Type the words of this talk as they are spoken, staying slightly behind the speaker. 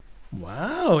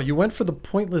Wow, you went for the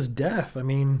pointless death. I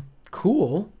mean,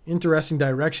 cool. Interesting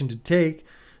direction to take,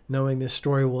 knowing this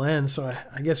story will end. So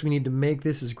I guess we need to make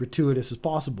this as gratuitous as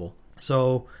possible.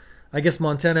 So I guess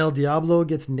Montana El Diablo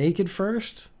gets naked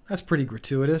first. That's pretty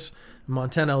gratuitous.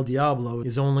 Montana El Diablo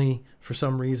is only, for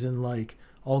some reason, like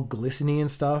all glistening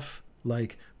and stuff.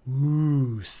 Like,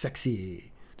 ooh,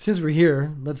 sexy. Since we're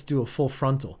here, let's do a full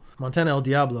frontal. Montana El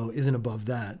Diablo isn't above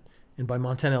that. And by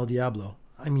Montana El Diablo,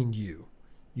 I mean you.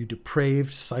 You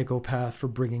depraved psychopath for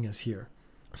bringing us here.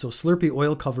 So slurpy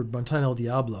oil-covered Montana El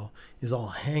Diablo is all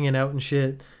hanging out and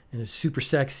shit, and it's super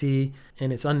sexy,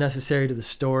 and it's unnecessary to the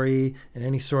story and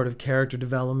any sort of character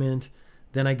development.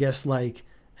 Then I guess like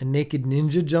a naked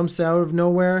ninja jumps out of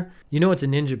nowhere. You know it's a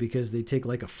ninja because they take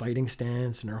like a fighting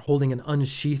stance and are holding an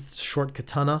unsheathed short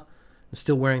katana and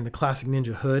still wearing the classic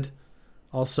ninja hood.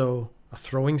 Also, a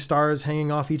throwing star is hanging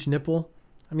off each nipple.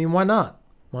 I mean, why not?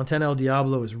 Montana El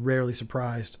Diablo is rarely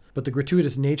surprised, but the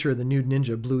gratuitous nature of the nude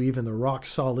ninja blew even the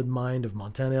rock-solid mind of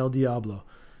Montana El Diablo,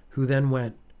 who then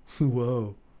went,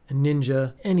 whoa. A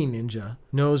ninja, any ninja,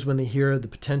 knows when they hear the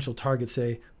potential target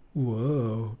say,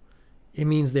 whoa. It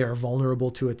means they are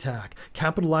vulnerable to attack.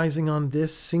 Capitalizing on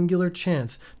this singular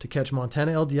chance to catch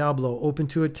Montana El Diablo open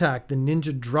to attack, the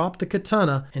ninja dropped the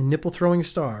katana and nipple-throwing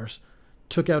stars,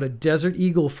 took out a desert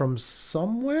eagle from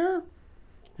somewhere,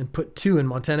 and put two in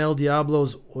Montana El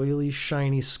Diablo's oily,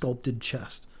 shiny, sculpted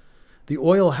chest. The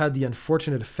oil had the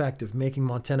unfortunate effect of making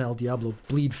Montana El Diablo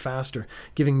bleed faster,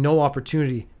 giving no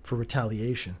opportunity for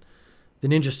retaliation. The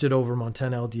ninja stood over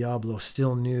Montana El Diablo,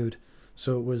 still nude,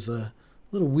 so it was a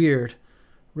little weird,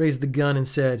 raised the gun and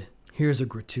said, "Here's a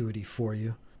gratuity for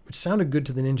you," which sounded good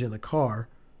to the ninja in the car,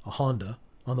 a Honda,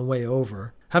 on the way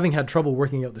over. Having had trouble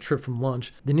working out the trip from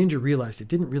lunch, the ninja realized it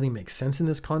didn't really make sense in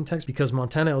this context because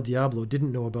Montana El Diablo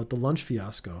didn't know about the lunch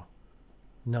fiasco.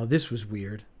 Now this was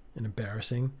weird and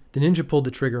embarrassing. The ninja pulled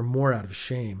the trigger more out of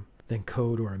shame than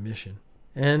code or a mission.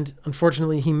 And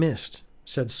unfortunately he missed,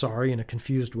 said sorry in a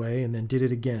confused way, and then did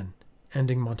it again,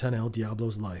 ending Montana El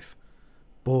Diablo's life.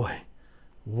 Boy,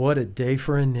 what a day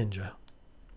for a ninja.